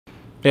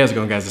Hey, how's it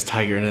going, guys? It's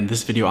Tiger, and in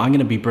this video I'm going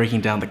to be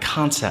breaking down the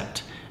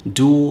concept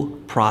dual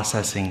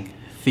processing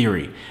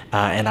theory.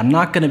 And I'm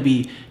not going to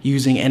be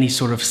using any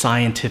sort of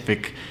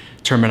scientific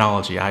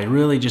terminology. I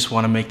really just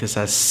want to make this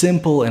as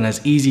simple and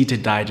as easy to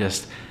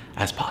digest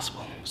as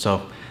possible.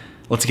 So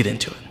let's get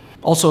into it.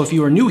 Also, if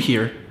you are new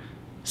here,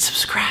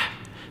 subscribe.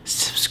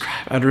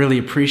 I'd really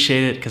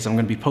appreciate it because I'm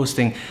going to be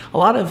posting a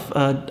lot of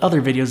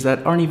other videos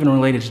that aren't even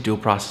related to dual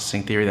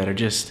processing theory, that are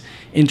just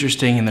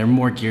interesting and they're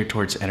more geared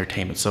towards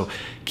entertainment. So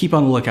keep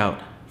on the lookout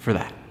for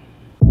that.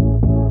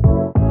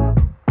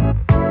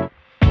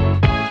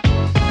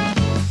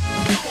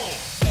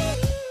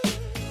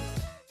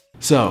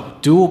 So,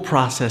 dual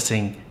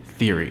processing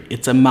theory.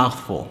 It's a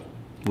mouthful.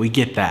 We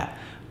get that.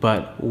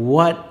 But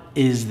what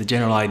is the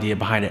general idea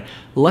behind it?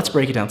 Let's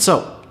break it down.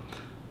 So,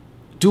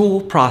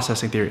 dual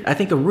processing theory. I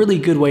think a really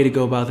good way to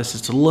go about this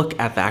is to look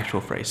at the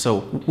actual phrase.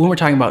 So when we're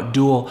talking about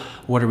dual,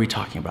 what are we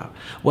talking about?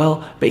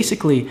 Well,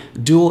 basically,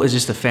 dual is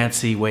just a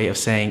fancy way of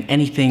saying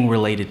anything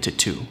related to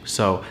two.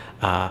 So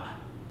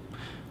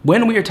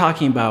when we are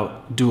talking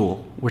about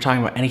dual, we're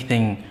talking about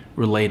anything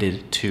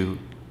related to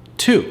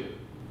two.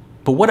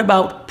 But what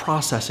about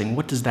processing?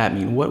 What does that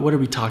mean? What are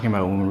we talking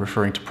about when we're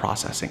referring to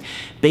processing?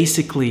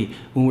 Basically,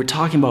 when we're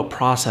talking about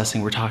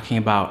processing, we're talking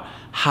about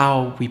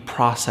how we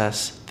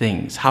process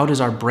things. How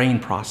does our brain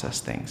process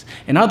things?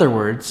 In other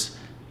words,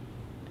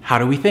 how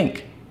do we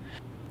think?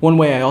 One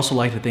way I also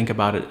like to think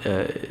about it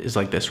is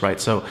like this,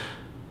 right? So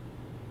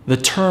the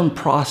term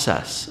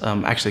process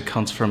actually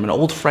comes from an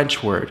old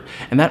French word,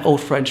 and that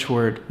old French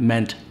word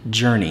meant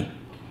journey.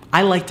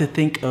 I like to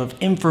think of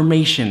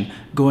information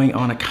going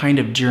on a kind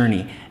of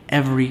journey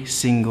every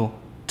single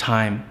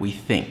time we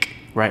think,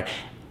 right?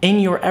 In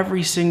your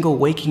every single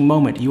waking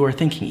moment, you are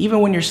thinking. Even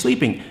when you're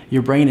sleeping,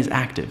 your brain is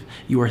active.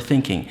 You are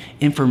thinking.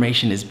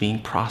 Information is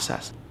being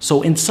processed.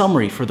 So in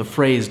summary, for the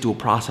phrase dual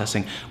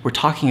processing, we're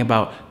talking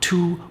about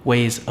two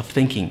ways of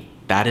thinking.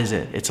 That is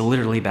it. It's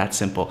literally that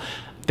simple.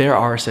 There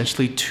are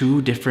essentially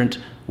two different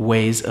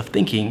ways of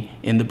thinking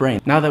in the brain.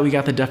 Now that we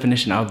got the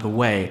definition out of the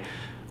way,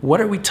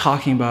 what are we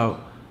talking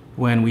about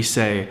when we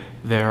say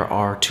there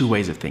are two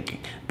ways of thinking?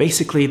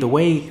 Basically, the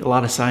way a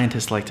lot of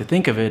scientists like to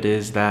think of it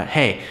is that,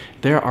 hey,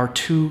 there are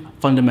two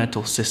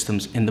fundamental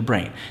systems in the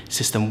brain,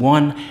 system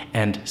 1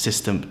 and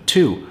system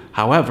 2.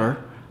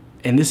 However,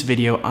 in this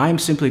video, I'm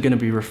simply going to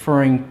be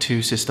referring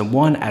to system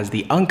 1 as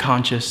the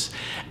unconscious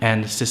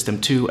and system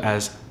 2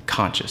 as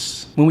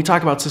conscious. When we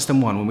talk about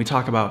system 1, when we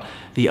talk about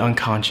the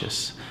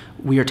unconscious,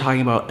 we are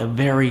talking about a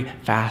very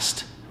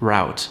fast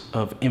route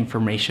of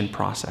information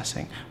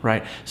processing,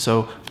 right?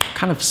 So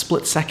kind of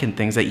split-second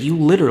things that you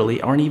literally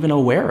aren't even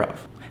aware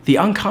of. The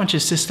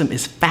unconscious system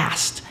is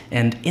fast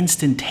and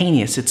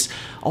instantaneous. It's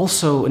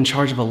also in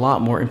charge of a lot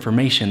more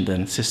information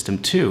than system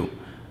 2.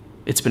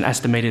 It's been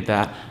estimated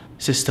that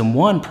system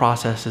 1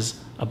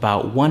 processes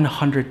about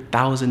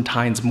 100,000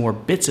 times more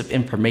bits of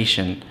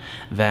information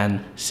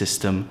than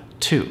system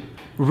 2.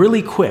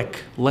 Really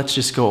quick, let's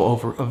just go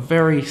over a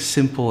very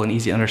simple and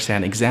easy to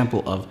understand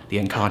example of the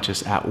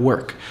unconscious at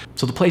work.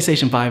 So the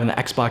PlayStation 5 and the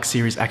Xbox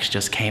Series X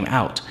just came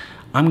out.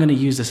 I'm gonna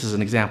use this as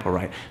an example,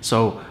 right?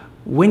 So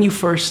when you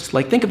first,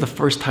 think of the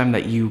first time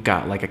that you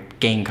got like a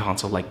game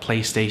console like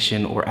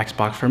PlayStation or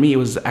Xbox. For me, it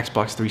was the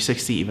Xbox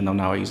 360, even though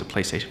now I use a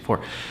PlayStation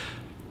 4.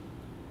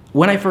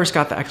 When I first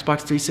got the Xbox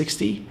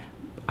 360,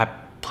 I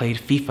played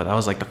FIFA. That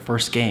was like the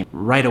first game.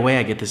 Right away,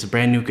 I get this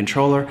brand new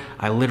controller.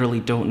 I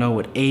literally don't know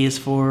what A is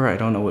for. I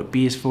don't know what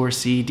B is for,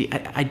 C, D.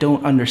 I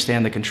don't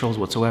understand the controls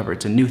whatsoever.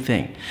 It's a new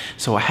thing.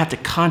 So I had to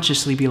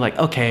consciously be like,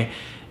 okay,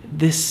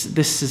 this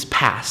is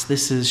pass,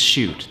 this is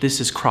shoot, this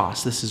is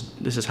cross, this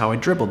is how I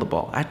dribble the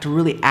ball. I had to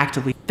really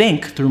actively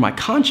think through my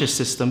conscious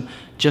system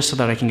just so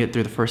that I can get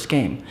through the first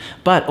game.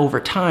 But over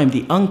time,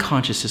 the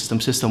unconscious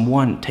system, system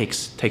 1,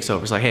 takes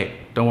over. It's like, hey,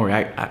 don't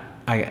worry,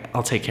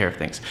 I'll take care of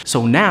things.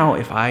 So now,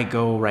 if I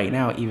go right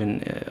now,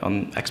 even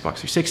on Xbox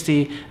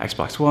 360,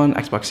 Xbox One,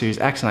 Xbox Series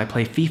X, and I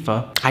play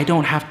FIFA, I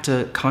don't have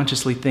to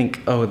consciously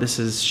think, oh, this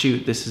is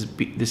shoot, this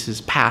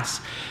is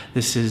pass,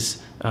 this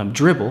is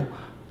dribble,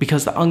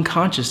 because the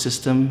unconscious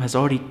system has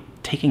already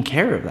taken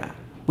care of that.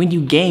 When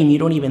you game, you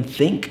don't even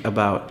think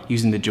about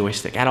using the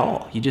joystick at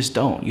all. You just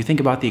don't. You think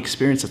about the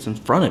experience that's in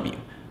front of you,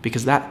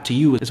 because that, to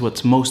you, is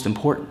what's most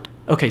important.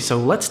 Okay, so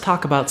let's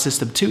talk about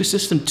system 2.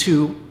 System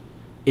 2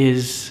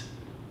 is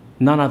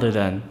none other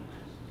than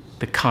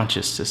the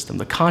conscious system,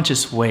 the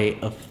conscious way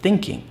of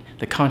thinking,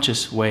 the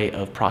conscious way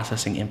of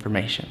processing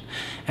information.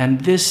 And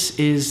this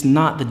is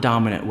not the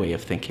dominant way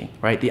of thinking,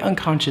 right? The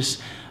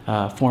unconscious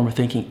form of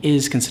thinking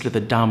is considered the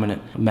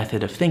dominant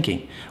method of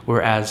thinking,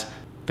 whereas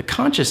the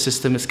conscious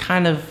system is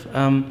kind of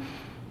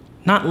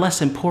not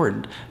less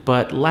important,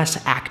 but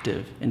less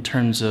active in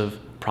terms of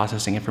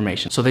processing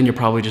information. So then you're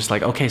probably just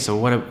like, okay, so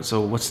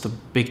what's the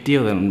big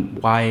deal then?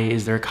 Why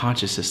is there a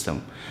conscious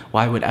system?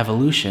 Why would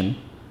evolution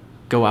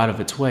go out of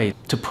its way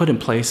to put in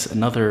place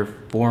another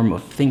form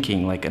of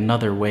thinking, like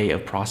another way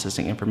of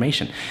processing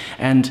information?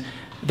 And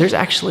there's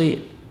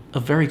actually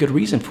a very good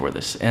reason for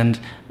this. And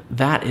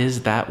that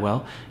is that,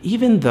 well,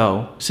 even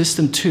though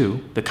system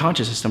 2, the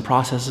conscious system,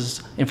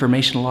 processes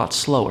information a lot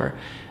slower,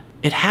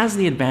 it has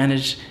the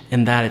advantage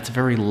in that it's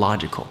very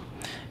logical.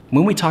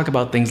 When we talk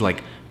about things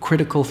like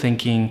critical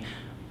thinking,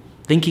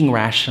 thinking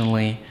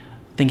rationally,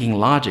 thinking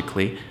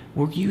logically,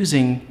 we're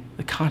using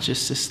the conscious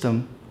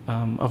system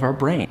of our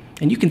brain.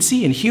 And you can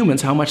see in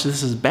humans how much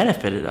this has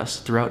benefited us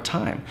throughout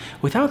time.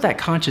 Without that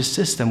conscious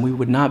system, we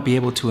would not be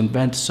able to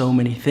invent so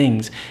many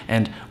things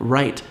and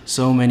write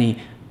so many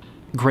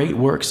great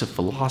works of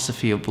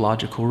philosophy, of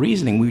logical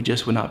reasoning. We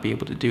just would not be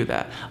able to do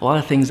that. A lot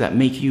of things that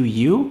make you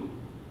you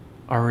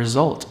are a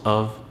result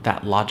of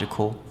that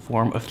logical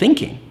form of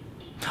thinking.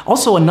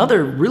 Also,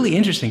 another really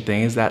interesting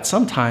thing is that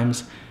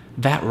sometimes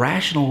that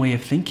rational way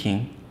of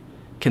thinking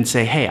can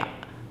say, hey,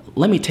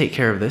 let me take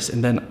care of this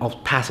and then I'll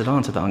pass it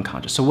on to the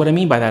unconscious. So what I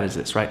mean by that is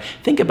this, right?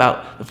 Think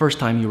about the first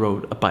time you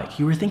rode a bike.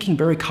 You were thinking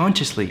very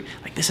consciously,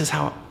 like, this is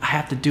how I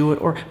have to do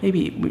it. Or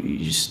maybe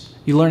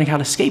you're learning how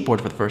to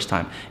skateboard for the first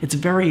time. It's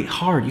very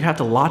hard. You have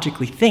to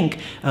logically think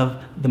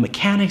of the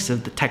mechanics,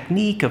 of the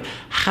technique, of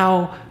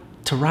how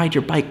to ride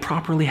your bike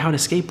properly, how to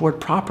skateboard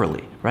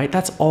properly, right?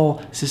 That's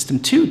all system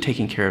 2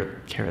 taking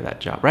care of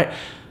that job, right?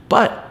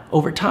 But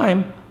over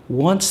time,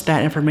 once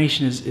that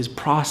information is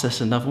processed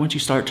enough, once you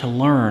start to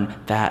learn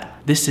that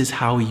this is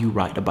how you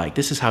ride a bike,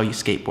 this is how you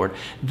skateboard,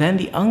 then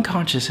the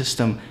unconscious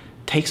system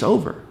takes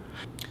over.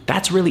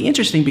 That's really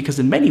interesting because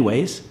in many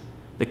ways,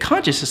 the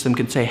conscious system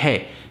can say,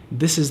 hey,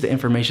 this is the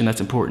information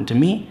that's important to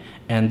me,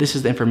 and this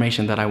is the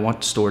information that I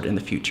want stored in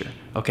the future,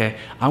 okay?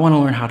 I want to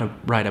learn how to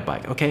ride a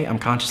bike, okay? I'm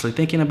consciously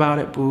thinking about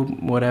it,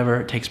 boom,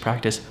 whatever, it takes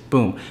practice,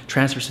 boom,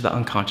 transfers to the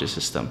unconscious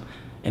system,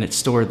 and it's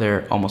stored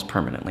there almost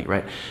permanently,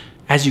 right?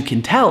 As you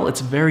can tell,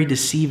 it's very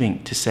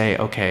deceiving to say,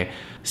 okay,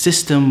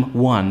 system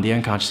 1, the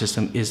unconscious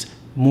system, is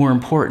more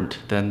important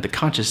than the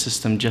conscious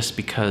system just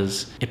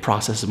because it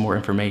processes more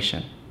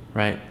information,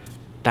 right?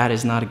 That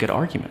is not a good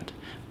argument.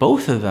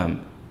 Both of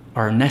them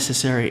are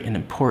necessary and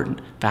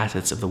important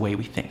facets of the way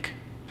we think.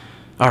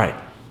 All right,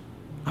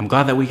 I'm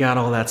glad that we got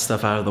all that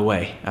stuff out of the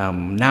way.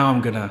 Now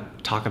I'm gonna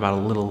talk about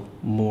a little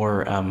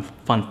more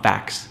fun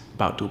facts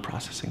about dual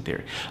processing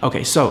theory.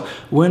 Okay, so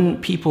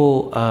when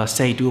people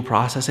say dual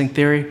processing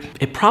theory,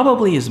 it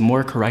probably is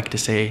more correct to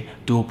say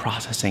dual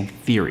processing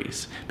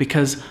theories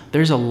because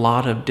there's a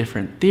lot of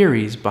different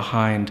theories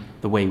behind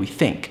the way we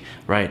think,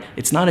 right?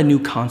 It's not a new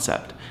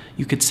concept.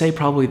 You could say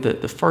probably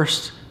the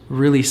first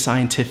really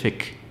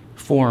scientific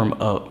form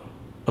of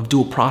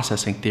dual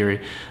processing theory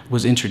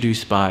was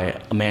introduced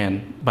by a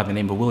man by the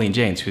name of William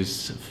James,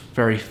 who's a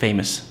very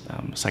famous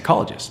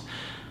psychologist.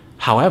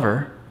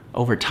 However,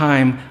 over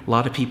time, a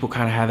lot of people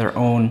kind of have their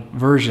own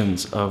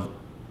versions of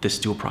this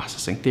dual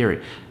processing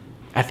theory.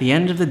 At the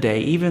end of the day,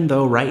 even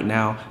though right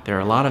now there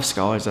are a lot of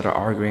scholars that are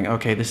arguing,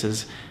 okay, this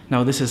is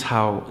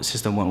how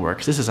system 1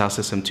 works, this is how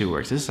system 2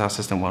 works, this is how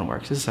system 1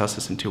 works, this is how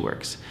system 2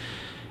 works,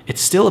 it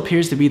still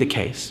appears to be the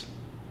case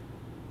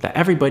that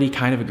everybody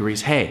kind of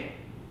agrees, hey,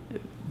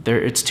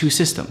 it's 2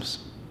 systems.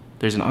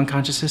 There's an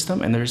unconscious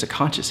system and there's a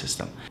conscious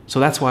system.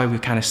 So that's why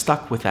we've kind of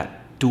stuck with that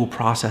dual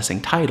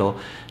processing title,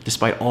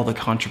 despite all the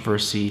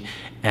controversy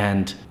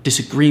and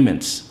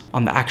disagreements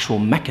on the actual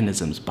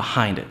mechanisms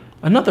behind it.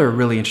 Another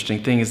really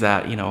interesting thing is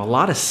that, a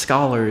lot of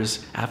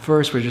scholars at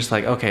first were just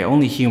like, okay,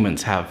 only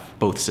humans have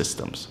both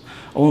systems.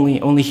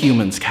 Only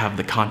humans have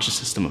the conscious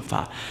system of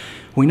thought.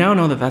 We now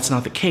know that that's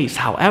not the case.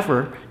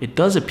 However, it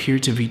does appear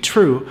to be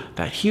true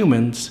that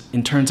humans,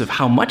 in terms of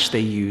how much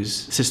they use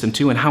system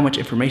 2 and how much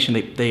information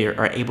they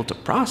are able to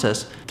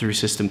process through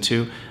system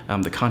 2,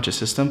 the conscious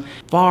system,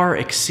 far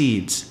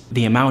exceeds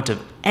the amount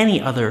of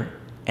any other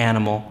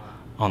animal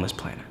on this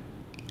planet.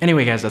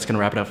 Anyway, guys, that's gonna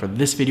wrap it up for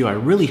this video. I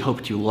really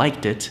hoped you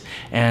liked it,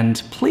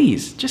 and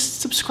please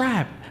just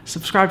subscribe.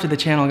 Subscribe to the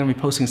channel. I'm gonna be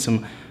posting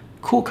some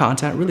cool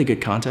content, really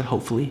good content,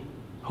 hopefully.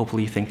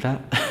 Hopefully you think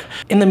that.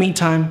 In the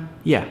meantime,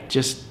 yeah,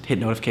 just hit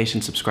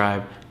notification,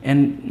 subscribe,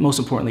 and most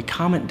importantly,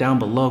 comment down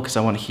below because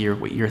I want to hear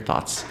what your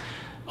thoughts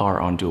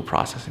are on dual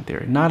processing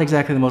theory. Not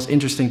exactly the most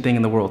interesting thing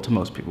in the world to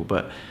most people,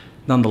 but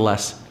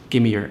nonetheless,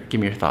 give me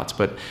your thoughts.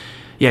 But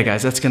yeah,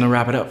 guys, that's gonna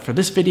wrap it up for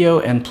this video,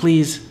 and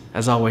please,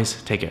 as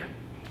always, take care.